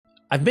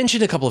I've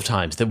mentioned a couple of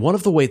times that one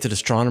of the ways that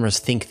astronomers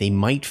think they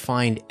might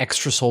find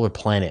extrasolar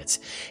planets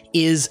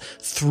is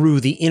through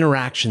the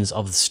interactions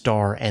of the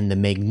star and the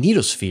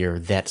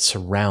magnetosphere that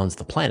surrounds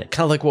the planet,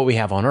 kind of like what we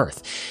have on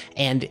Earth.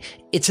 And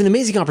it's an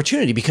amazing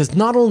opportunity because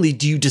not only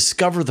do you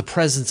discover the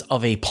presence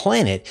of a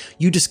planet,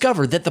 you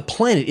discover that the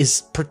planet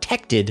is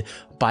protected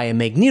by a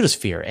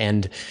magnetosphere.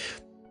 And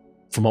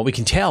from what we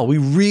can tell, we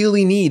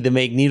really need the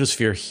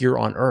magnetosphere here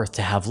on Earth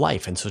to have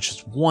life. And so it's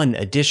just one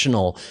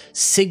additional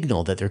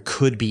signal that there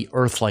could be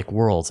Earth-like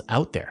worlds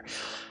out there.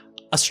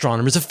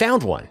 Astronomers have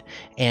found one,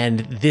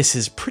 and this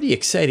is pretty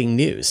exciting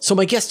news. So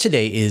my guest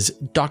today is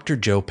Dr.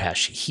 Joe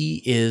Pesce.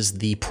 He is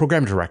the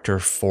program director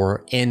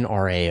for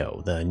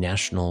NRAO, the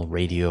National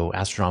Radio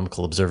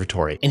Astronomical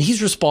Observatory, and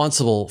he's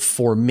responsible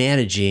for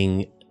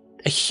managing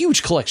a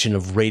huge collection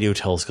of radio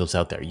telescopes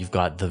out there. You've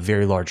got the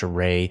Very Large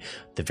Array,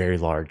 the Very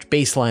Large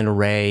Baseline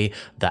Array,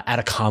 the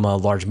Atacama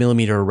Large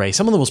Millimeter Array,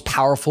 some of the most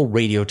powerful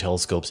radio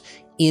telescopes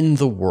in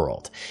the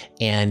world.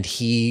 And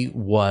he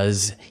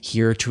was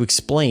here to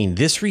explain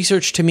this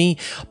research to me,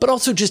 but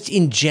also just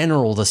in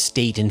general, the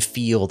state and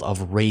field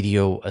of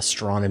radio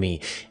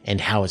astronomy and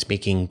how it's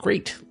making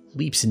great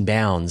leaps and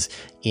bounds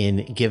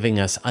in giving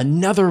us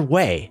another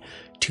way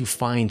to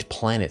find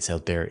planets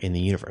out there in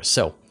the universe.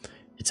 So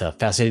it's a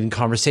fascinating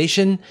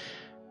conversation.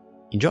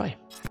 Enjoy.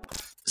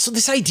 So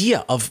this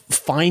idea of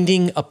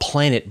finding a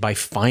planet by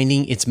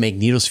finding its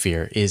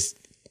magnetosphere is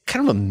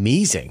kind of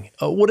amazing.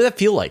 What did that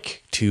feel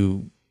like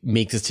to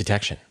make this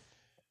detection?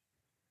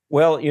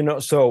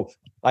 Well, so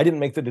I didn't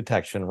make the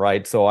detection,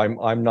 right? So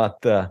I'm not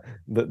the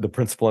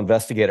principal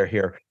investigator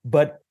here,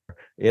 but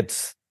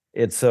it's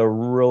a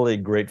really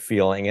great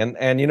feeling. And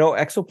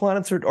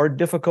exoplanets are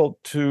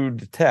difficult to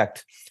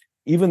detect,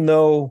 even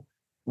though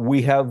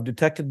we have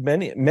detected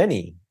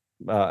many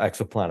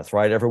exoplanets,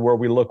 right? Everywhere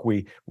we look,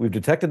 we've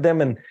detected them,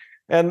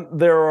 and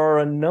there are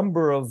a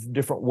number of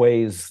different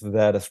ways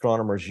that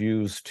astronomers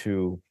use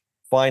to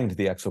find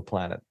the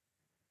exoplanet.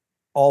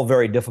 All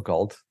very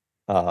difficult,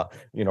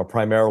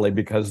 primarily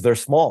because they're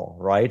small,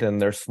 right?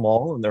 And they're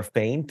small and they're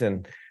faint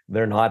and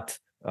they're not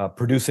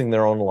producing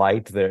their own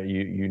light.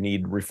 You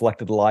need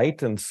reflected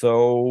light, and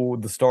so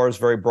the star is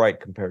very bright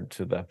compared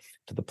to the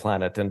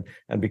planet, and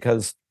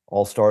because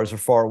all stars are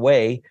far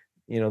away,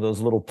 those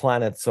little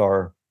planets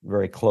are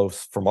very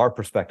close, from our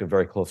perspective,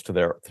 very close to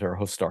their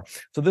host star.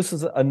 So this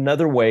is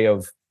another way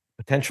of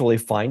potentially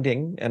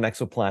finding an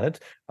exoplanet,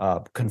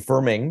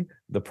 confirming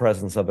the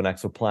presence of an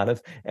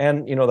exoplanet,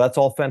 and that's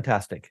all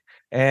fantastic.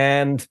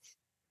 And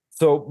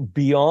so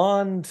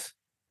beyond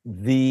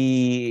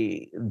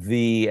the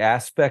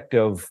aspect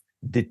of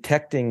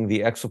detecting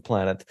the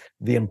exoplanet,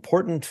 the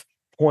important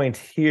point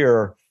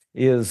here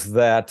is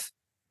that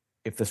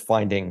if this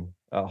finding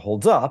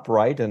holds up,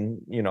 right? And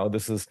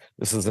this is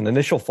an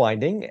initial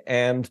finding,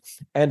 and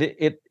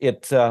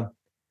there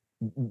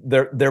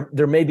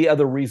may be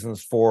other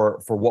reasons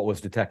for what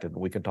was detected.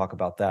 We can talk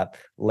about that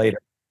later.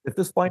 If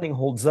this finding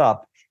holds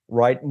up,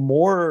 right,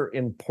 more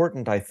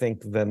important, I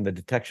think, than the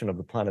detection of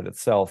the planet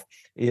itself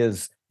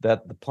is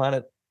that the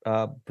planet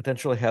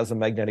potentially has a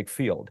magnetic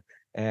field,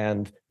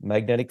 and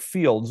magnetic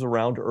fields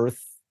around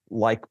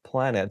Earth-like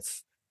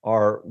planets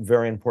are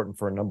very important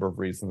for a number of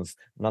reasons,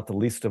 not the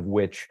least of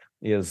which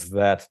is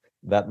that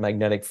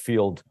magnetic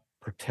field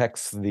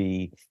protects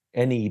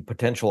any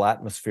potential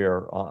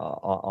atmosphere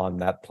on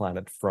that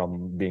planet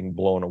from being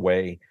blown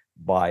away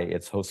by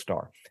its host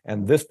star.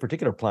 And this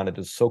particular planet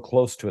is so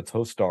close to its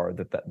host star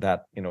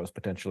that is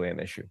potentially an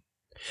issue.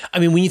 I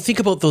mean, when you think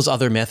about those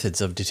other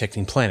methods of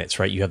detecting planets,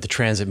 right? You have the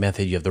transit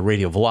method, you have the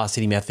radial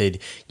velocity method,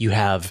 you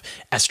have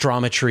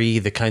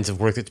astrometry, the kinds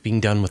of work that's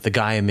being done with the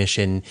Gaia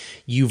mission.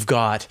 You've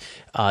got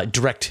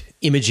direct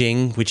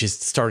imaging, which is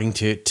starting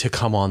to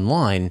come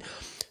online.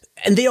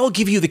 And they all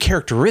give you the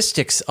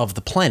characteristics of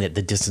the planet,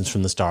 the distance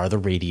from the star, the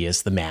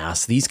radius, the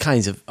mass, these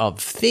kinds of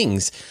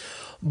things.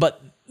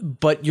 But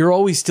you're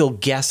always still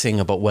guessing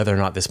about whether or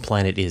not this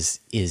planet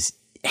is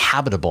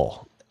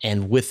habitable.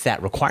 And with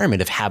that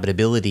requirement of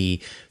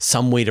habitability,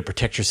 some way to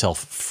protect yourself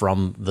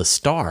from the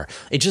star,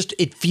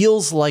 it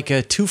feels like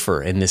a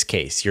twofer in this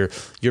case.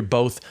 You're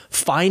both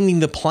finding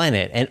the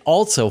planet and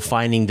also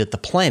finding that the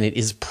planet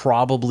is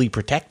probably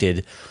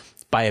protected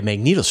by a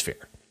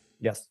magnetosphere.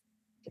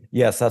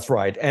 Yes, that's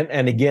right.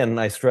 And again,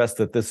 I stress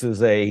that this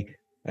is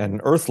an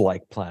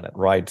Earth-like planet,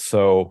 right?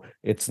 So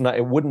it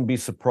wouldn't be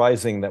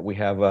surprising that we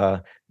have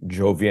a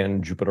Jovian,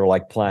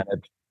 Jupiter-like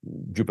planet,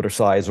 Jupiter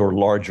size or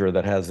larger,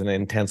 that has an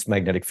intense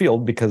magnetic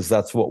field, because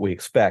that's what we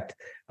expect.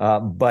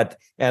 But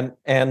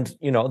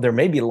there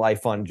may be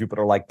life on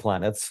Jupiter-like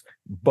planets,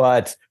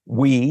 but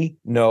we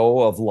know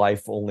of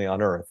life only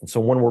on Earth. And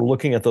so when we're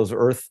looking at those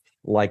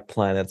Earth-like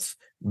planets,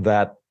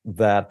 that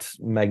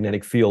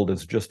magnetic field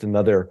is just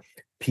another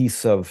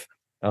piece of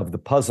the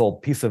puzzle,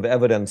 piece of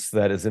evidence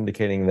that is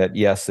indicating that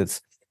yes,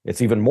 it's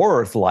even more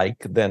Earth-like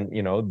than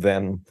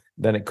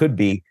it could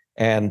be.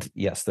 And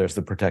yes, there's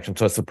the protection.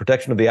 So it's the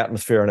protection of the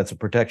atmosphere, and it's a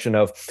protection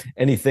of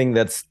anything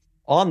that's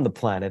on the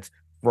planet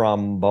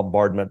from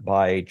bombardment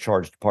by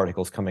charged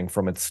particles coming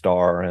from its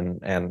star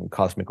and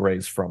cosmic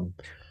rays from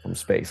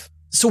space.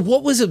 So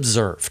what was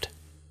observed?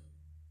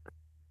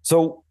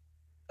 So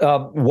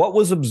what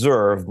was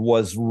observed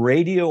was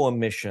radio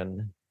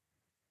emission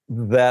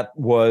that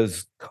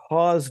was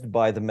caused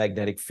by the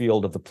magnetic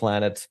field of the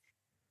planet,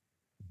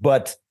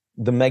 but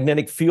the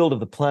magnetic field of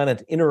the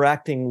planet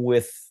interacting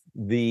with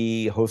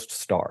the host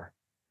star.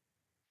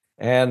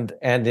 And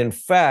in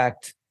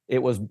fact, it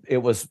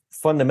was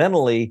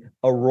fundamentally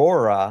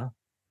aurora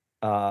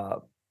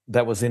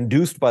that was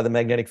induced by the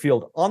magnetic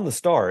field on the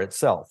star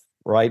itself,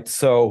 right?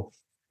 So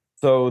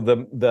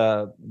the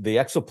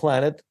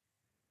exoplanet,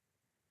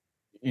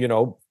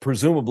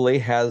 presumably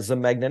has a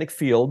magnetic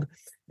field.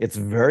 It's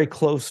very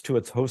close to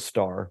its host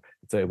star.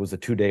 It was a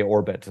 2-day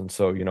orbit, and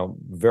so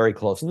very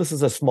close. And this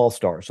is a small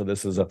star, so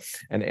this is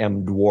an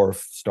M dwarf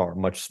star,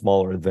 much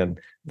smaller than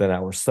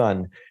our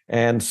sun.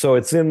 And so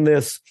it's in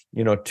this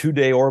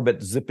 2-day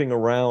orbit, zipping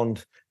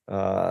around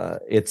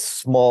its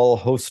small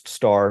host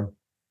star,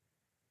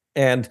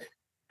 and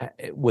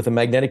with a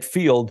magnetic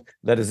field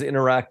that is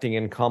interacting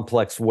in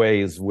complex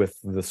ways with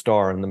the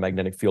star and the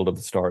magnetic field of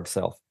the star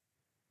itself.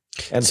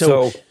 And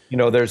so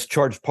there's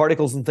charged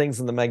particles and things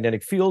in the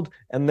magnetic field,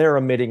 and they're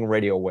emitting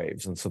radio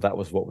waves. And so that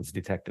was what was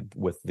detected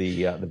with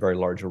the Very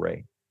Large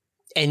Array.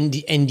 And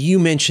you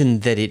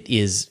mentioned that it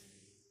is,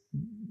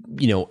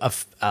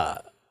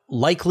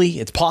 likely,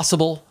 it's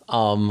possible,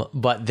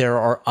 but there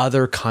are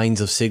other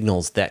kinds of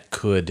signals that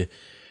could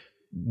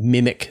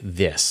mimic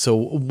this. So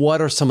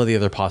what are some of the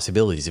other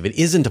possibilities? If it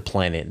isn't a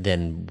planet,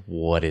 then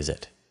what is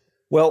it?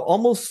 Well,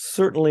 almost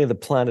certainly the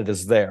planet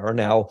is there.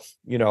 Now,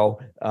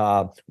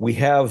 we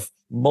have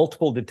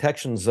multiple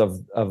detections of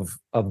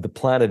the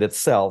planet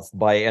itself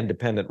by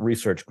independent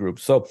research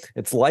groups. So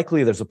it's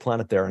likely there's a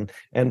planet there.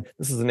 And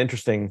this is an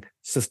interesting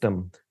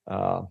system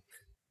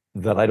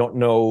that I don't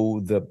know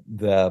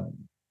the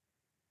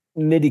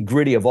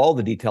nitty-gritty of all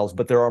the details,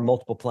 but there are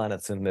multiple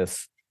planets in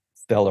this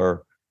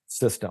stellar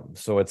system.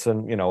 So it's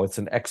an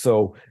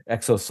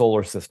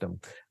exosolar system.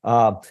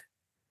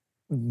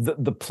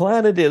 The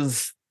planet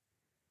is,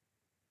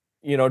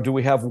 do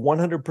we have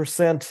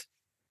 100%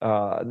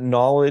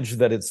 knowledge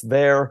that it's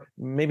there?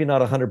 Maybe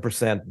not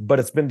 100%, but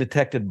it's been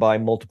detected by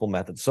multiple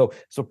methods. So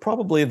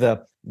probably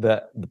the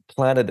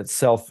planet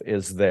itself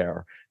is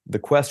there. The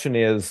question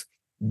is,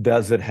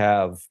 does it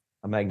have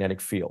a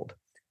magnetic field?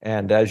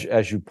 And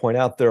as you point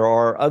out, there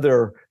are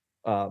other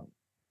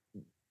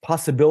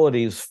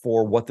possibilities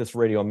for what this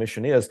radio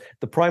emission is.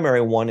 The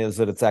primary one is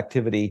that it's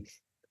activity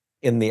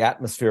in the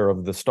atmosphere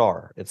of the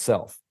star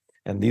itself.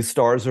 And these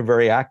stars are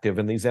very active,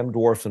 and these M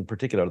dwarfs in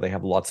particular, they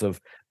have lots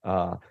of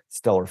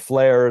stellar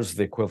flares,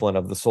 the equivalent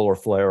of the solar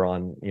flare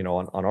on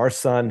our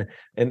sun.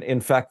 And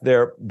in fact,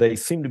 they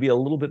seem to be a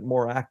little bit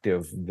more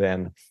active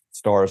than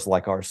stars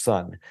like our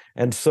sun.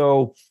 And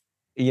so,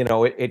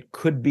 it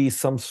could be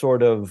some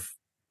sort of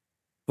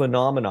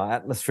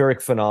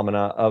atmospheric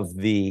phenomena of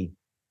the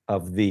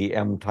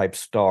M-type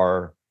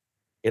star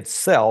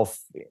itself,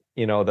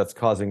 that's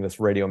causing this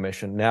radio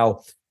emission.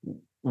 Now,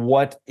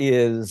 what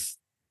is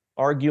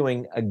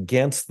arguing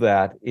against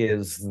that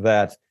is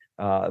that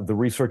the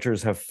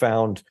researchers have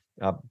found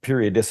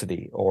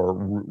periodicity or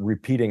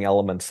repeating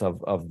elements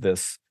of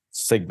this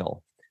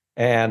signal,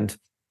 and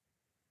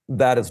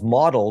that is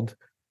modeled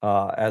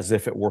as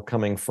if it were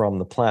coming from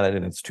the planet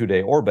in its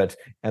 2-day orbit,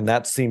 and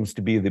that seems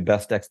to be the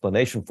best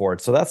explanation for it.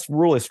 So that's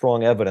really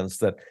strong evidence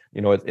that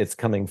it's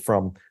coming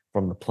from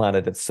the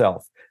planet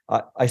itself.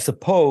 I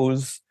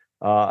suppose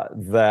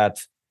that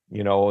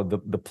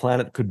the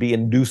planet could be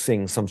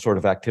inducing some sort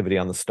of activity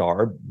on the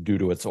star due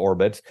to its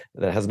orbit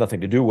that has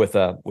nothing to do with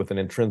an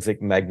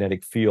intrinsic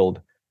magnetic field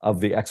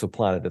of the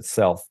exoplanet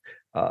itself.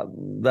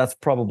 That's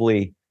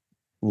probably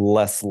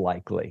less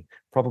likely.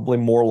 Probably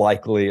more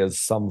likely is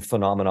some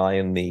phenomenon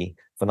in the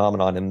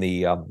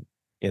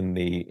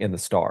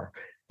star.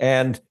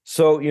 And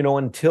so,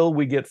 until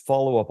we get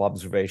follow-up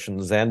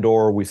observations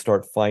or we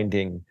start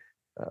finding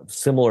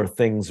similar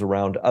things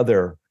around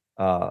other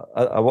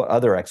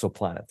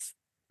exoplanets,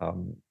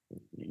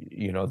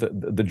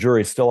 the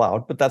jury's still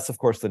out. But that's, of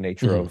course, the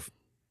nature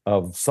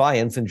of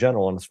science in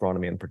general and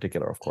astronomy in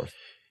particular, of course.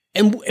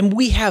 And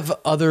we have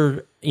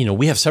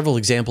we have several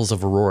examples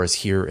of auroras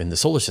here in the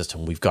solar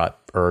system. We've got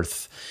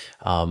Earth,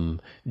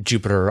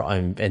 Jupiter,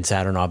 and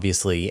Saturn,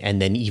 obviously,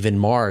 and then even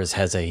Mars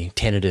has a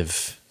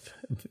tentative,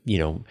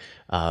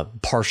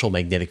 partial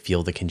magnetic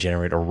field that can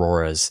generate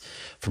auroras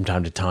from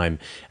time to time.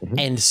 Mm-hmm.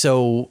 And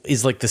so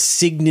is like the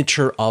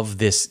signature of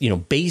this,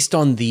 based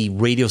on the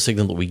radio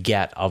signal that we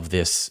get of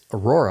this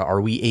aurora,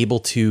 are we able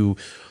to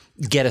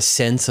get a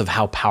sense of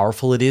how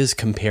powerful it is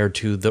compared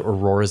to the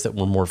auroras that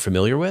we're more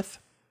familiar with?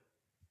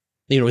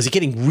 Is it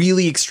getting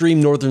really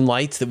extreme northern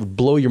lights that would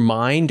blow your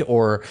mind,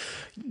 or,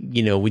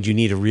 would you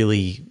need a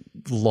really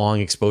long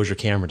exposure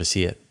camera to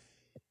see it?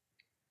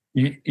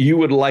 You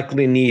would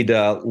likely need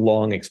a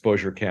long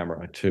exposure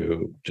camera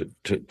to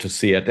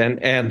see it,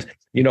 and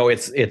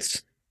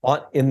it's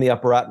in the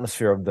upper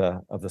atmosphere of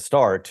the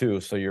star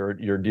too, so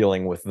you're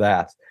dealing with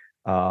that.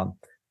 The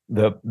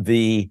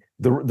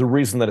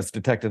reason that it's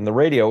detected in the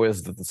radio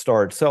is that the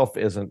star itself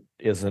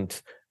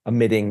isn't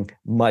emitting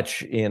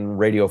much in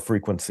radio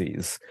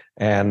frequencies.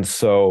 And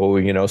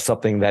so,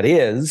 something that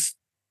is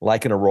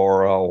like an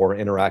aurora or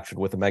interaction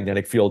with a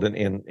magnetic field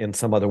in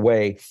some other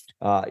way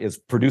is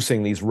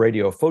producing these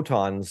radio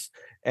photons,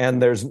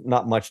 and there's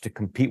not much to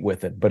compete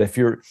with it. But if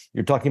you're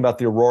talking about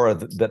the aurora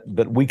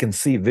that we can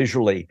see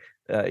visually,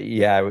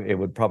 it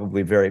would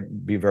probably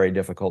be very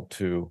difficult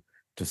to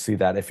see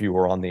that if you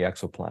were on the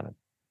exoplanet.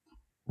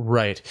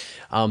 Right.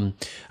 And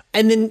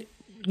then,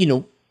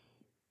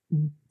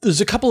 there's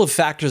a couple of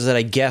factors that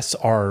I guess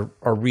are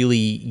really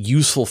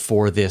useful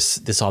for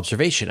this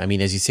observation. I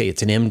mean, as you say,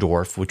 it's an M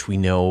dwarf, which we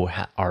know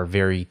are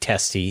very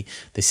testy.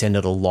 They send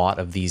out a lot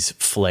of these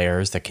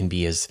flares that can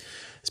be as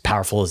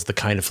powerful as the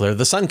kind of flare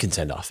the sun can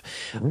send off.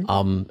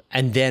 Mm-hmm.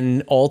 And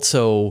then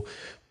also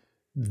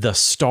the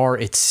star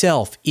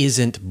itself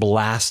isn't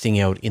blasting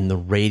out in the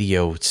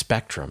radio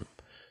spectrum.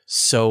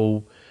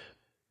 So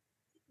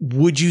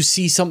would you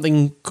see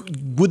something?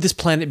 Would this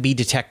planet be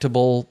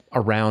detectable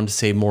around,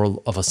 say,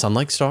 more of a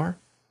sun-like star?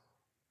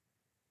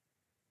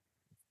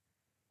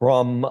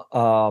 From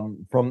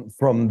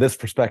this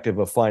perspective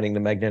of finding the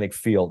magnetic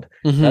field,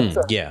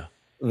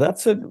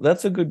 that's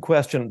a good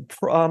question.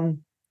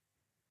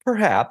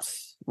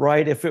 Perhaps,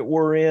 right? If it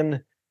were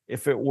in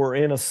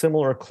a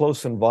similar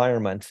close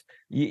environment,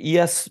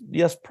 yes,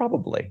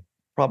 probably.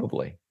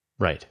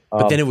 Right,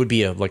 but then it would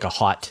be a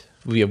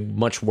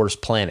much worse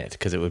planet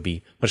because it would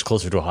be much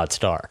closer to a hot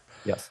star.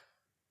 Yes.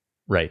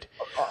 Right.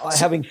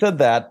 Having said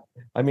that,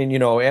 I mean,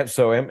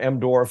 so M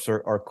dwarfs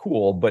are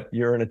cool, but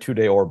you're in a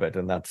 2-day orbit,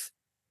 and that's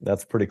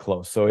pretty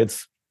close. So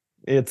it's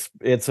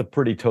a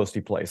pretty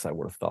toasty place, I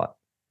would have thought.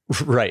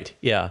 Right.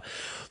 Yeah.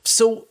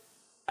 So,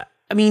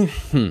 I mean,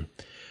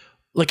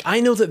 I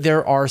know that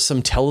there are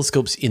some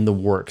telescopes in the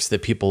works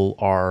that people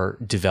are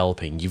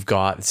developing. You've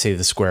got, say,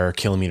 the Square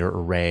Kilometer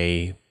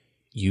Array.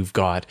 You've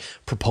got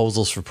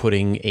proposals for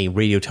putting a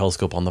radio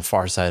telescope on the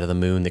far side of the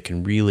moon that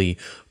can really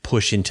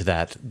push into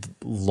that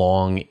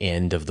long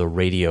end of the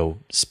radio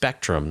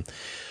spectrum.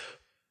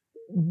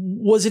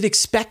 Was it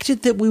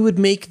expected that we would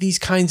make these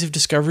kinds of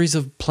discoveries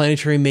of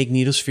planetary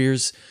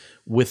magnetospheres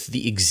with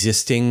the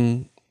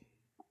existing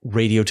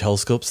radio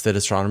telescopes that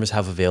astronomers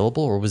have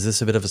available, or was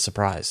this a bit of a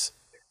surprise?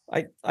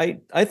 I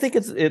think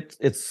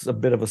it's a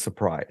bit of a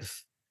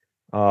surprise.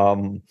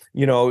 In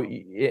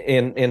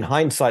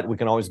hindsight, we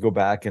can always go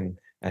back and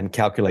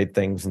calculate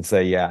things and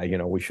say,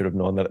 we should have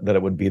known that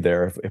it would be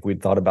there if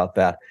we'd thought about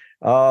that.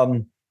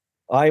 I'm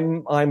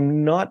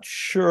not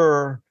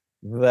sure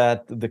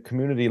that the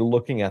community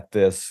looking at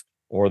this,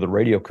 or the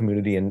radio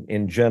community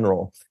in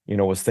general,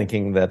 was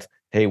thinking that,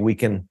 hey, we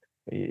can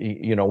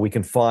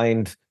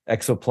find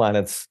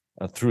exoplanets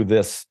through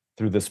this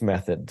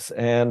method.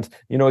 And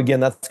again,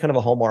 that's kind of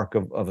a hallmark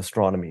of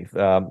astronomy,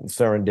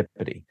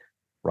 serendipity.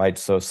 Right.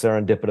 So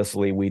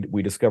serendipitously,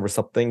 we discover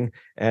something,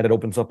 and it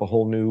opens up a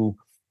whole new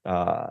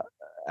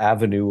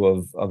avenue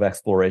of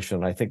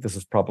exploration. I think this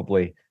is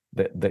probably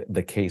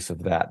the case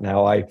of that.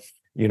 Now,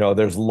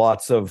 there's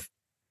lots of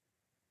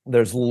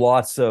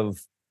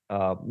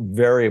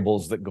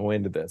variables that go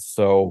into this.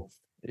 So,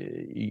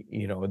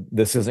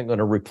 this isn't going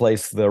to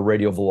replace the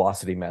radio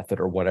velocity method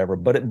or whatever,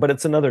 but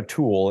it's another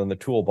tool in the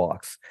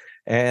toolbox.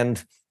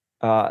 And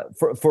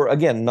for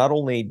again, not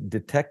only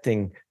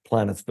detecting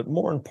planets, but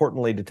more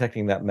importantly,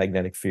 detecting that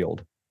magnetic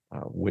field,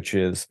 which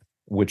is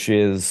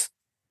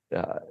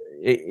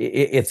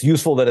it's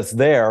useful that it's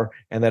there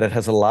and that it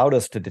has allowed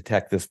us to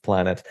detect this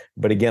planet.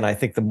 But again, I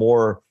think the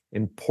more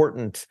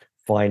important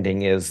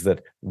finding is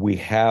that we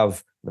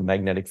have the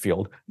magnetic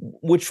field,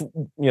 which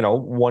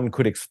one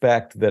could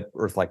expect that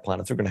Earth-like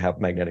planets are going to have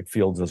magnetic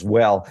fields as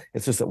well.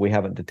 It's just that we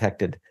haven't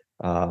detected.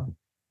 That's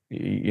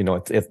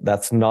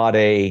not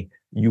a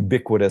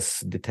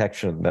ubiquitous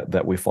detection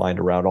that we find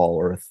around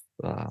all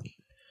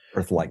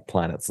Earth-like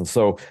planets. And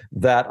so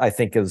that, I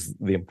think, is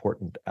the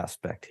important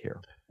aspect here.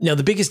 Now,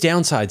 the biggest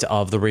downsides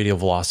of the radial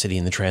velocity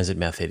and the transit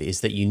method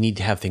is that you need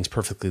to have things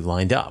perfectly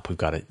lined up. We've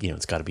got to,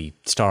 it's got to be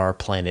star,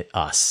 planet,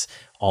 us,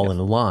 all in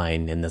a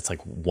line. And that's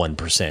like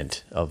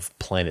 1% of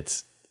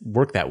planets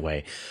work that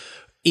way.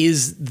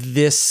 Is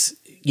this,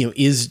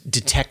 is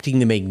detecting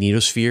the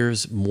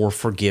magnetospheres more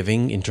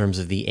forgiving in terms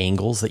of the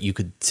angles that you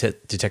could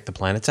detect the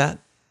planets at?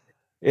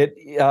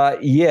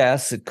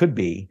 Yes, it could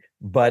be,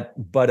 but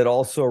it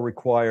also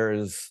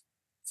requires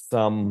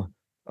some,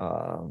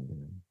 I'm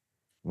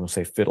going to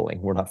say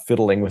fiddling. We're not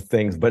fiddling with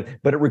things, but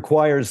it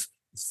requires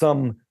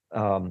some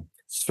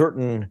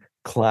certain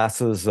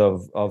classes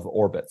of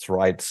orbits,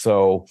 right?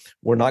 So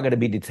we're not going to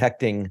be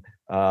detecting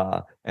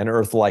an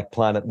Earth-like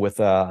planet with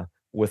a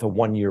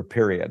 1-year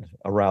period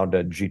around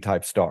a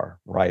G-type star,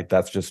 right?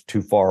 That's just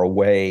too far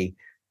away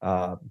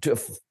for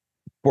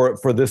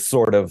this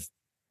sort of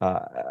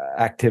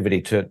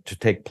activity to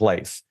take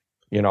place.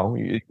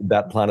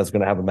 That planet is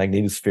going to have a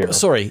magnetosphere.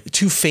 Sorry,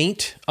 too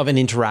faint of an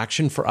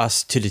interaction for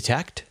us to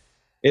detect?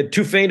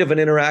 Too faint of an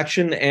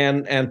interaction,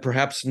 and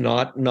perhaps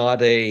not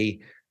a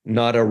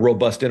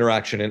robust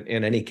interaction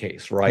in any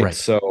case, right?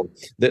 So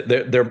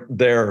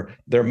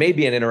there may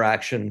be an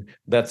interaction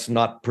that's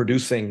not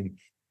producing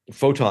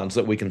photons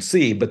that we can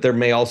see, but there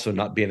may also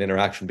not be an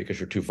interaction because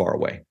you're too far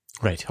away.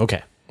 Right.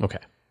 Okay. Okay.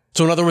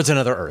 So in other words,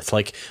 another Earth,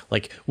 like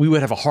we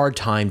would have a hard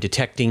time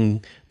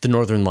detecting the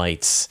northern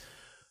lights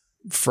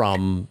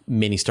from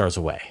many stars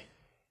away.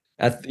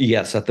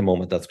 Yes, at the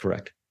moment, that's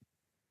correct.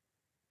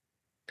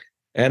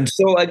 And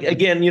so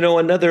again,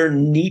 another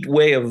neat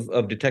way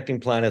of detecting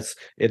planets.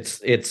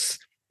 It's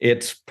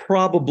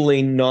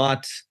probably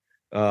not,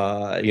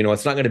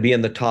 it's not going to be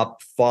in the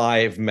top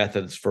 5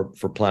 methods for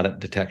planet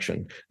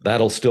detection.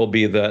 That'll still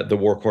be the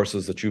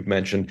workhorses that you've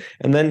mentioned.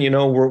 And then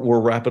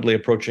we're rapidly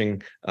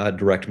approaching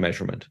direct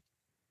measurement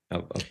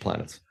of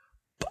planets.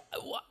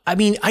 I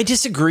mean, I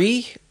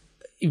disagree,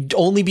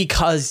 only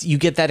because you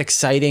get that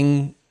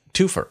exciting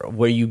twofer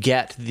where you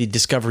get the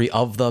discovery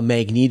of the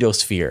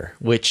magnetosphere,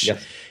 which,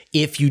 yes,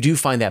 if you do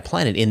find that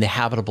planet in the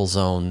habitable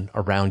zone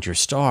around your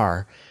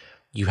star,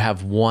 you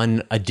have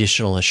one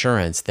additional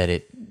assurance that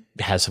it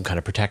has some kind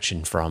of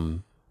protection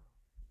from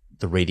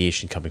the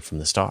radiation coming from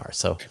the star.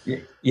 So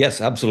yes,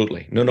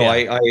 absolutely. No,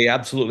 yeah. I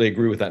absolutely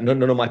agree with that. No.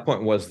 My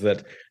point was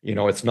that,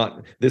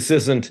 this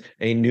isn't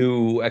a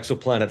new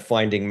exoplanet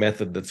finding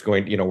method that's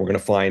going, we're going to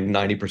find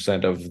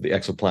 90% of the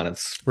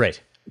exoplanets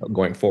right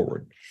going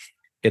forward.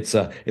 It's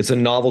a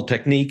novel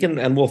technique,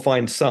 and we'll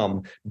find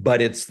some,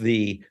 but it's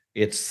the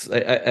fact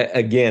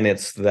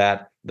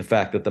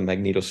that the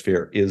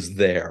magnetosphere is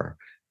there.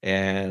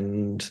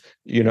 And,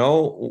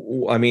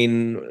 I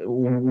mean,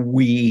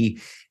 we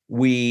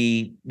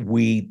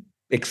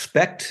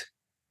expect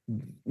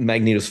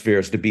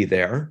magnetospheres to be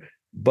there,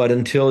 but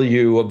until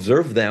you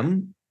observe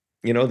them,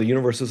 the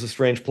universe is a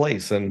strange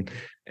place, and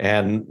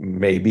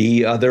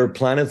maybe other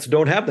planets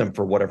don't have them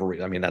for whatever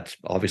reason. I mean, that's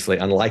obviously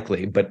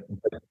unlikely, but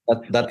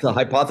that's a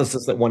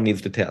hypothesis that one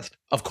needs to test.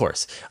 Of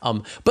course.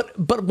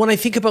 But when I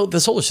think about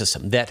the solar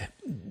system, that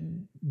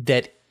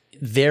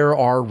there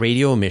are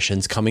radio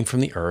emissions coming from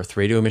the Earth,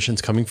 radio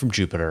emissions coming from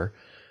Jupiter,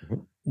 mm-hmm.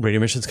 radio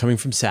emissions coming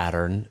from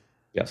Saturn,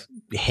 yes,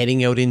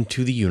 heading out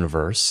into the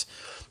universe.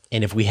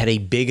 And if we had a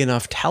big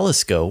enough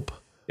telescope,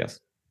 yes,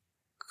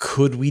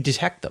 could we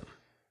detect them?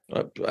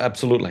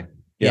 Absolutely.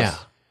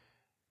 Yes.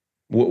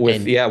 Yeah.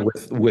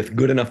 With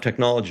good enough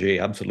technology,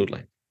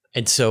 absolutely.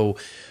 And so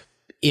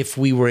if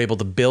we were able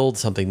to build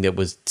something that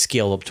was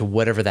scaled up to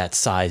whatever that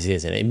size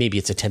is, and maybe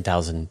it's a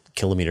 10,000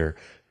 kilometer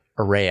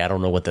array, I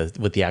don't know what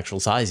the actual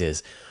size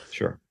is.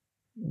 Sure.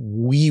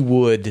 We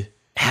would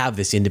have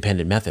this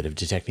independent method of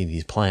detecting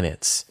these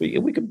planets.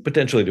 We could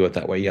potentially do it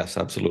that way. Yes,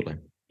 absolutely.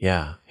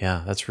 Yeah.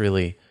 That's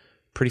really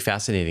pretty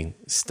fascinating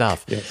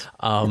stuff. Yes.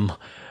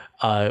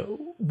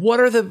 What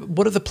are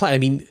the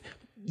plans?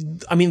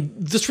 I mean,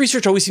 this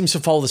research always seems to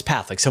follow this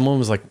path. Like someone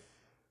was like,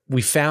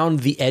 we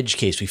found the edge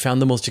case. We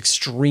found the most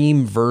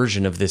extreme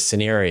version of this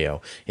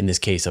scenario. In this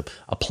case,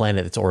 a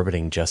planet that's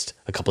orbiting just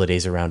a couple of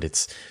days around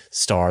its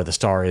star. The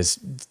star is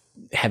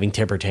having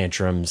temper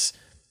tantrums.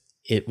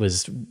 It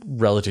was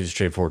relatively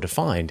straightforward to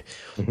find.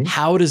 Mm-hmm.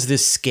 How does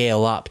this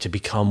scale up to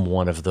become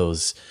one of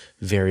those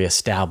very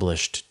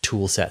established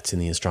tool sets in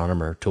the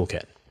astronomer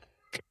toolkit?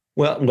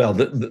 Well,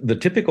 the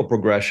typical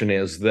progression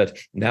is that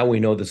now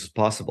we know this is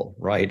possible,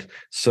 right?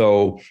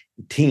 So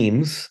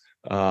teams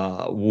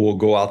will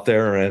go out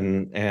there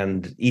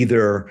and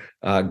either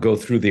go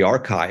through the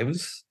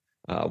archives,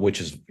 which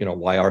is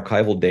why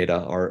archival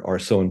data are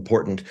so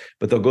important.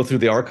 But they'll go through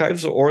the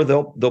archives, or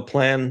they'll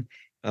plan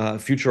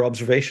future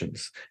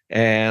observations.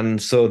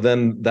 And so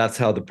then that's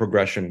how the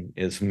progression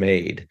is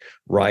made,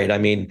 right? I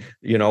mean,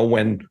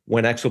 when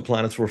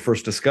exoplanets were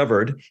first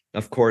discovered,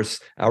 of course,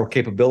 our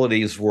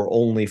capabilities were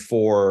only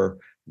for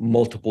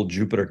multiple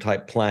Jupiter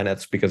type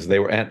planets because they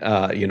were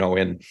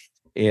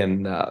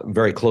in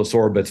very close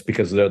orbits,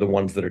 because they're the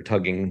ones that are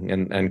tugging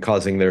and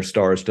causing their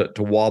stars to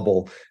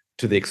wobble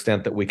to the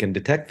extent that we can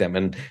detect them.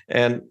 And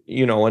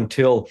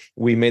until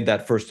we made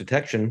that first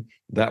detection,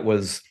 that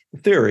was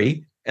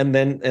theory. And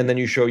then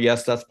you show,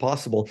 yes, that's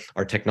possible.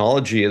 Our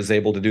technology is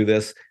able to do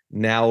this.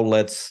 Now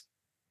let's,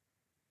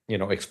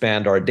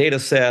 expand our data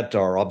set,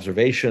 our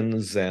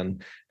observations,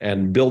 and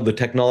build the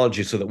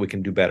technology so that we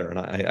can do better. And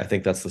I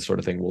think that's the sort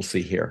of thing we'll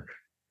see here.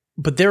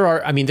 But there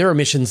are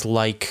missions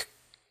like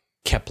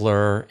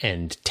Kepler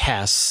and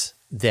TESS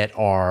that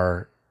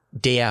are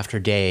day after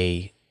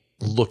day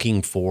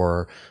looking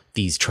for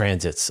these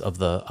transits of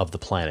the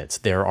planets.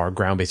 There are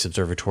ground-based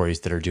observatories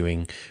that are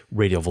doing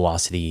radial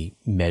velocity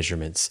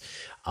measurements.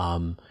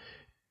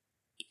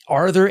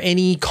 Are there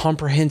any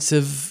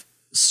comprehensive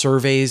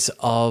surveys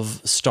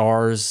of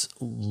stars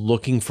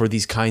looking for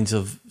these kinds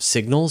of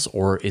signals,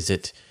 or is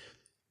it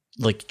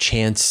like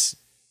chance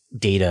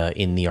data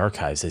in the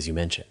archives, as you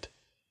mentioned?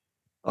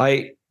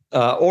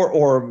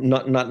 Or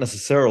not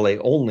necessarily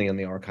only in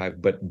the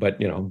archive, but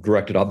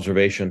directed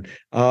observation.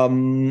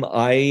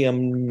 I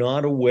am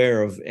not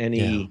aware of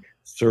any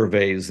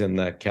surveys in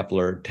the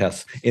Kepler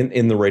TESS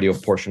in the radio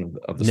portion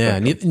of the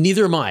spectrum.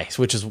 Neither am I,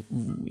 which is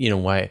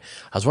why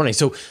I was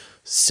wondering.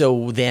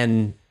 So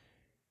then,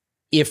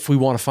 if we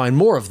want to find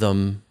more of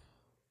them,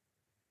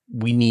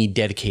 we need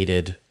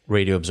dedicated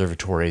radio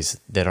observatories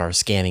that are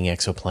scanning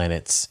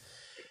exoplanets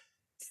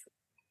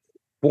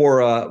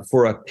For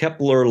a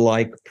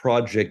Kepler-like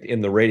project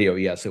in the radio,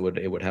 yes, it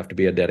would have to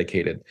be a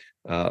dedicated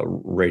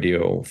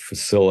radio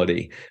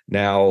facility.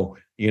 Now,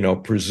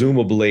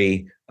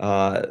 presumably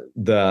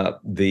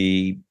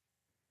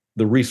the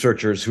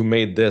researchers who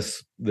made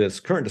this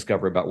current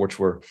discovery about which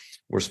we're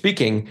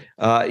speaking,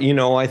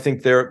 I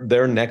think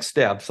their next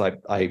steps.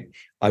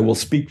 I will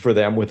speak for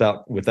them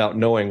without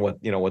knowing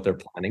what they're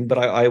planning, but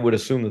I would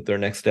assume that their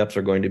next steps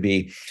are going to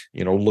be,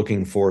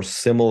 looking for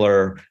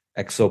similar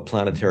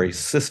exoplanetary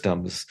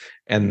systems,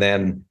 and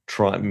then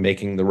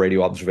making the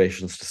radio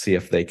observations to see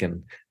if they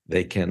can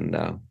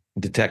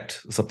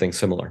detect something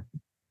similar.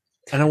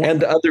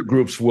 And other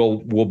groups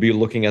will be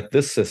looking at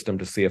this system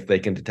to see if they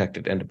can detect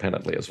it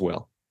independently as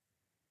well.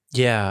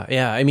 Yeah.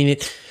 I mean,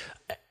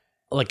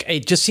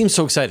 it just seems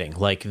so exciting,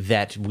 like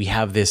that we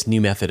have this new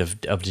method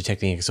of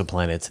detecting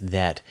exoplanets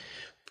that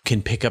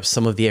can pick up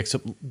some of the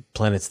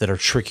exoplanets that are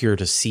trickier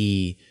to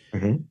see.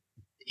 Mm-hmm.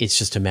 It's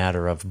just a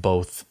matter of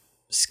both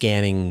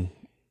scanning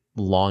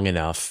long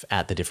enough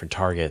at the different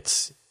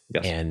targets,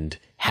 yes, and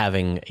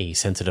having a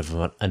sensitive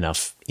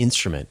enough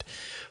instrument.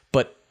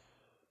 But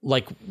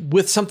like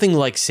with something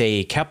like,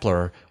 say,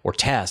 Kepler or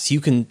TESS,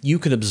 you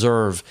can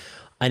observe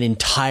an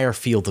entire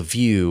field of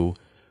view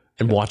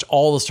and watch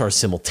all the stars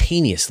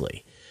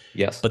simultaneously.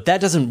 Yes. But that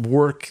doesn't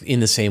work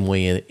in the same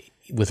way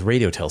with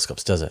radio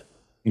telescopes, does it?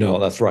 No,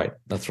 that's right.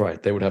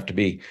 They would have to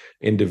be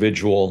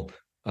individual,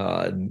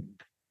 pointed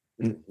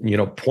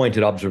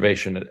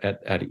observation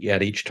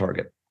at each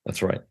target.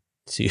 That's right.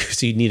 So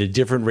you need a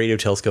different radio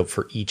telescope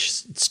for each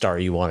star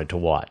you wanted to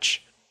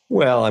watch.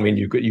 Well, I mean,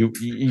 you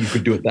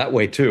could do it that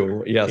way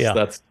too. Yes,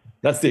 yeah.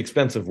 That's the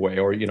expensive way,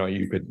 or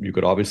you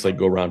could obviously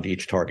go around to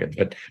each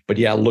target, but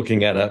yeah,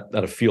 looking at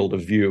a field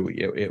of view,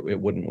 it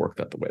wouldn't work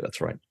that way.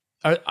 That's right.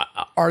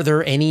 Are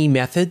there any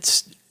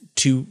methods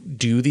to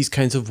do these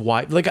kinds of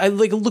wide? I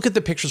look at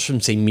the pictures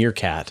from, say,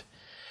 Meerkat,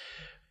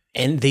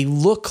 and they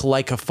look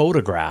like a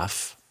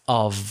photograph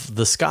of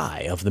the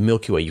sky, of the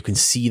Milky Way. You can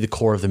see the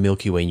core of the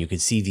Milky Way, and you can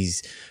see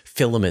these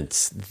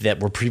filaments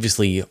that were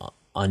previously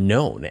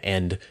unknown.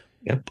 And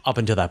up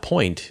until that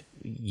point,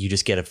 you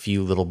just get a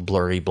few little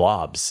blurry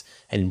blobs,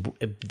 and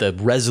the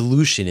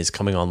resolution is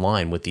coming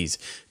online with these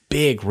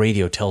big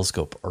radio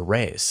telescope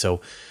arrays.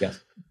 So do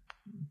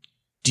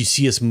you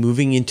see us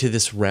moving into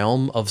this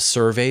realm of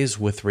surveys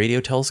with radio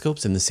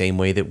telescopes in the same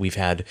way that we've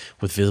had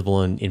with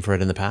visible and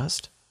infrared in the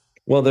past?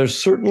 Well, there's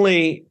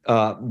certainly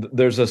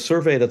there's a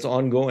survey that's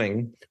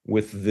ongoing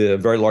with the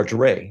Very Large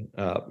Array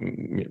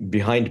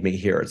behind me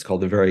here. It's called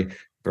the Very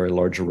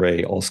Large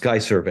Array All Sky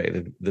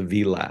Survey, the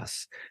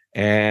VLAS,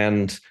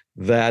 and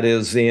that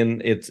is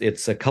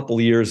it's a couple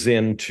years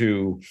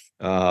into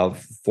 4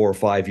 or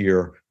 5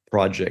 year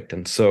project,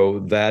 and so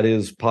that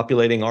is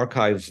populating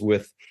archives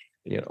with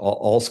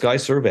all sky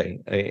survey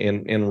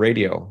in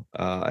radio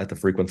at the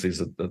frequencies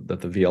that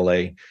the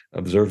VLA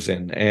observes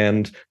in,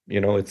 and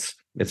it's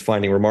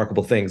finding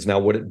remarkable things. Now,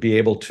 would it be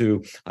able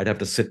to? I'd have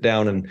to sit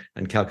down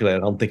and calculate. I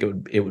don't think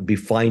it would be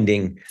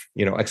finding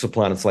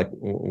exoplanets like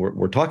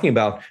we're talking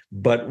about,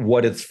 but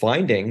what it's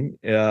finding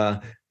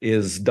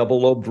is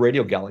double-lobed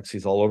radio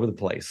galaxies all over the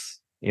place.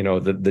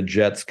 The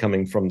jets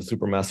coming from the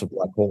supermassive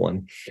black hole,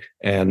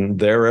 and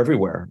they're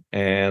everywhere.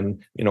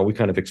 And we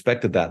kind of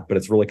expected that, but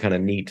it's really kind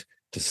of neat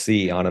to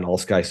see on an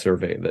all-sky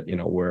survey that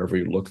wherever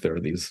you look, there are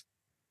these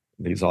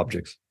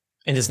objects.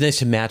 And it's nice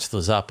to match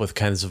those up with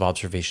kinds of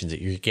observations that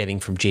you're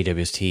getting from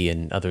JWST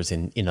and others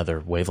in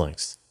other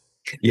wavelengths.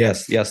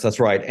 Yes,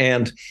 that's right.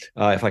 And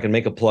if I can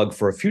make a plug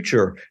for a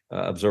future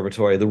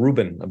observatory, the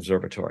Rubin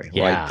Observatory,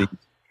 right?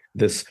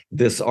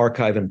 This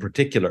archive in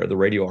particular, the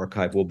radio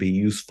archive, will be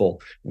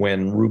useful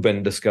when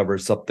Rubin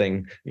discovers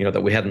something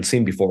that we hadn't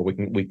seen before.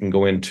 We can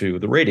go into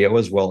the radio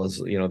as well as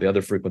the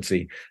other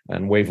frequency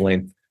and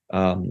wavelength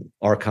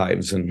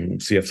archives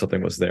and see if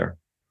something was there.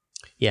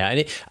 Yeah,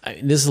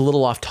 and this is a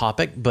little off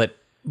topic, but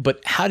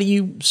how do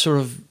you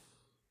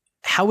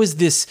how is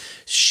this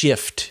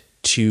shift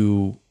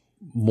to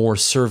more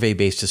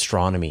survey-based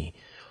astronomy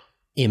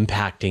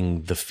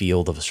impacting the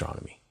field of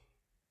astronomy?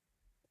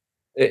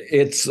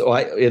 It's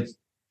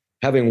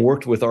having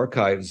worked with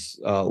archives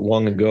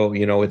long ago.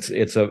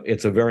 It's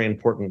a very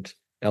important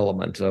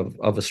element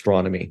of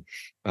astronomy.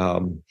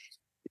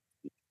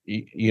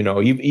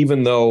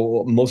 Even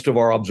though most of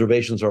our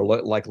observations are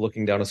like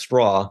looking down a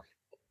straw,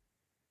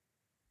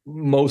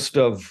 most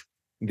of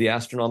the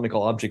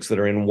astronomical objects that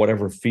are in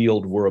whatever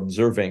field we're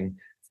observing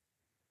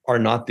are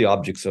not the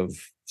objects of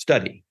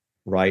study,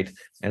 right?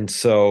 And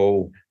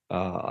so,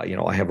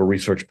 I have a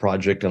research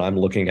project and I'm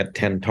looking at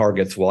 10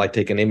 targets. Well, I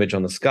take an image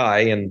on the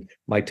sky and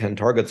my 10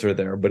 targets are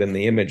there, but in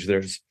the image,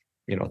 there's,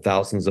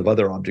 thousands of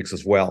other objects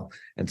as well.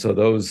 And so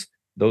those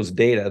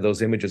data,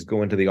 those images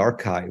go into the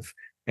archive,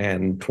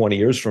 and 20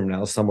 years from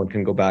now, someone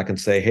can go back and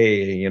say,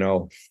 hey,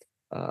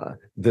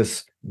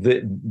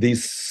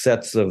 these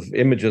sets of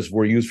images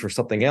were used for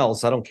something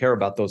else. I don't care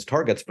about those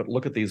targets, but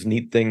look at these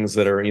neat things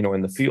that are,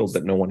 in the field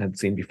that no one had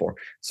seen before.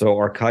 So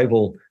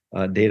archival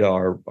data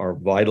are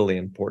vitally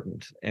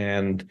important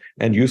and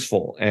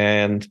useful.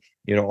 And,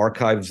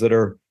 archives that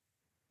are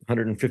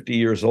 150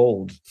 years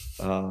old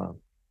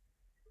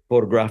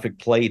photographic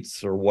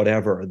plates or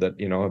whatever that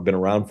have been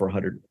around for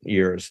 100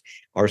 years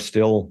are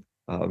still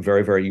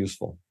very, very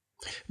useful.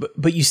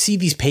 But you see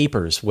these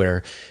papers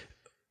where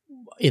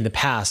in the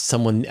past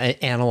someone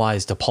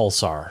analyzed a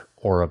pulsar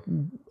or a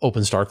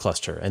open star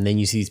cluster, and then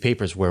you see these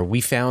papers where we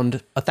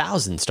found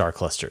 1,000 star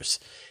clusters,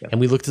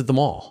 and we looked at them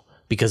all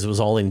because it was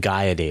all in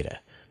Gaia data.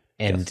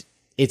 And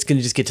it's going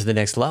to just get to the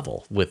next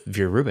level with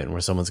Vera Rubin,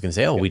 where someone's going to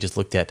say, "Oh, we just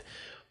looked at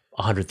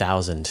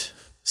 100,000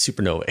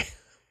 supernovae,"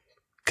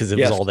 because it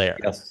was all there.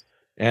 Yes,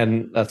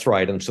 and that's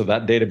right. And so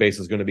that database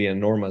is going to be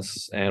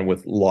enormous, and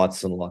with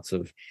lots and lots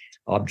of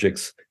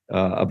objects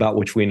about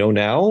which we know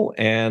now,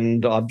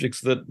 and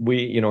objects that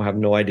we have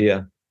no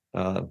idea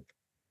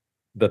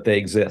that they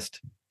exist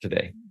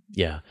today.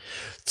 Yeah.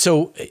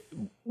 So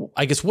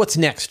I guess what's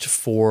next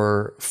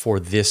for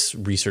this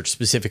research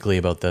specifically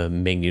about the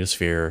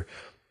magnetosphere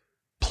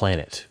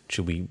planet?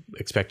 Should we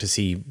expect to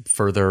see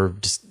further,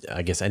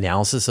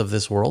 analysis of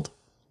this world?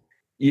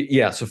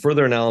 Yeah. So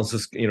further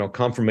analysis,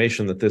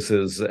 confirmation that this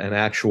is an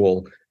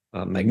actual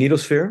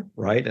magnetosphere,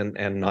 right,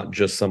 and not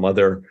just some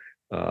other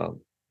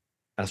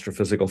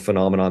astrophysical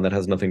phenomenon that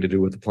has nothing to do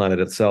with the planet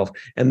itself,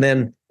 and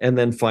then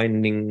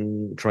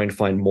trying to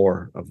find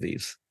more of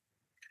these.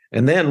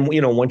 And then,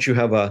 once you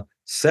have a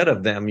set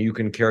of them, you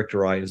can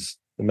characterize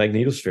the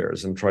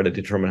magnetospheres and try to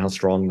determine how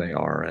strong they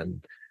are.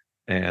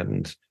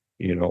 And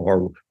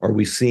are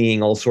we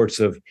seeing all sorts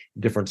of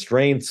different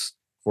strengths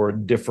for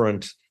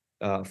different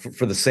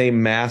for the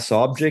same mass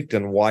object,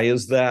 and why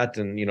is that?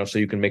 And so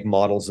you can make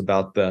models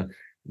about the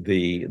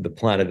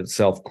planet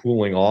itself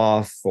cooling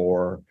off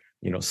or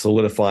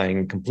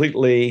solidifying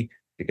completely,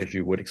 because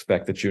you would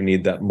expect that you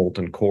need that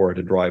molten core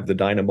to drive the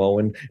dynamo.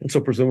 And so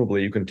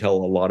presumably you can tell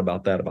a lot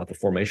about the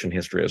formation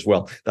history as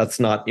well. That's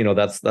not,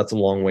 that's a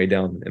long way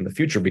down in the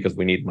future, because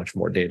we need much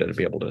more data to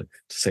be able to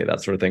say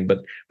that sort of thing.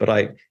 But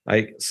I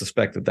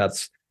suspect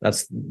that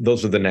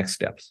those are the next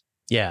steps.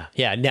 Yeah.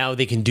 Now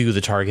they can do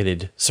the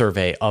targeted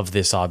survey of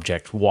this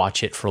object,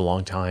 watch it for a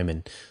long time,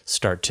 and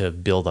start to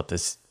build up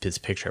this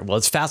picture. Well,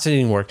 it's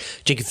fascinating work.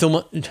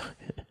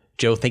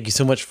 Joe, thank you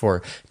so much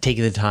for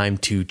taking the time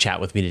to chat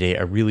with me today.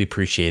 I really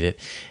appreciate it.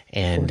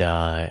 And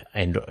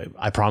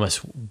I promise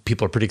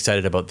people are pretty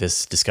excited about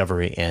this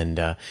discovery,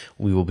 and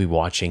we will be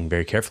watching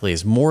very carefully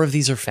as more of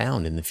these are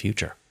found in the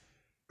future.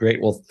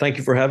 Great. Well, thank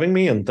you for having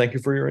me, and thank you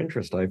for your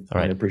interest. I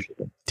appreciate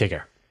it. Take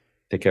care.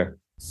 Take care.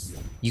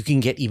 You can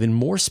get even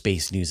more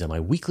space news on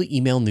my weekly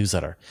email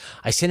newsletter.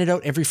 I send it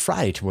out every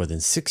Friday to more than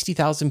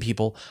 60,000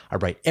 people. I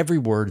write every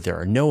word. There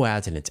are no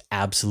ads, and it's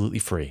absolutely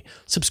free.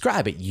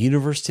 Subscribe at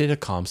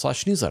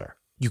universetoday.com/newsletter.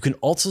 You can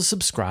also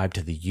subscribe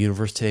to the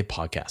Universe Today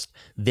podcast.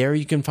 There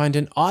you can find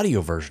an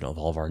audio version of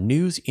all of our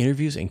news,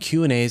 interviews, and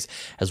Q&As,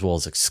 as well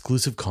as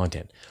exclusive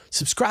content.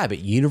 Subscribe at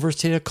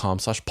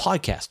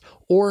universetoday.com/podcast,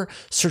 or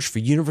search for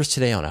Universe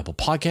Today on Apple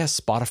Podcasts,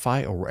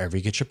 Spotify, or wherever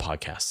you get your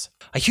podcasts.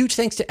 A huge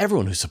thanks to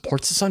everyone who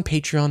supports us on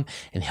Patreon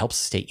and helps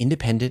us stay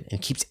independent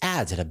and keeps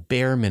ads at a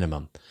bare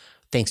minimum.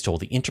 Thanks to all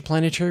the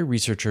interplanetary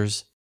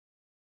researchers,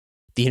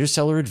 the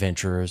interstellar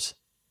adventurers,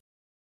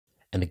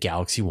 and the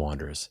galaxy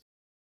wanderers.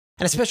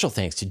 And a special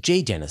thanks to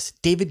Jay Dennis,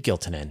 David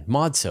Giltonen,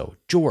 Modso,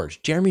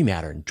 George, Jeremy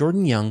Mattern,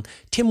 Jordan Young,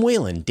 Tim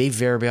Whalen, Dave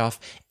Verabioff,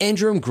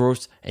 Andrew M.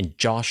 Gross, and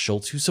Josh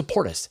Schultz, who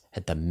support us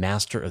at the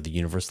Master of the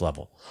Universe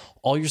level.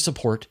 All your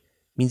support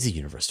means the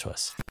universe to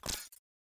us.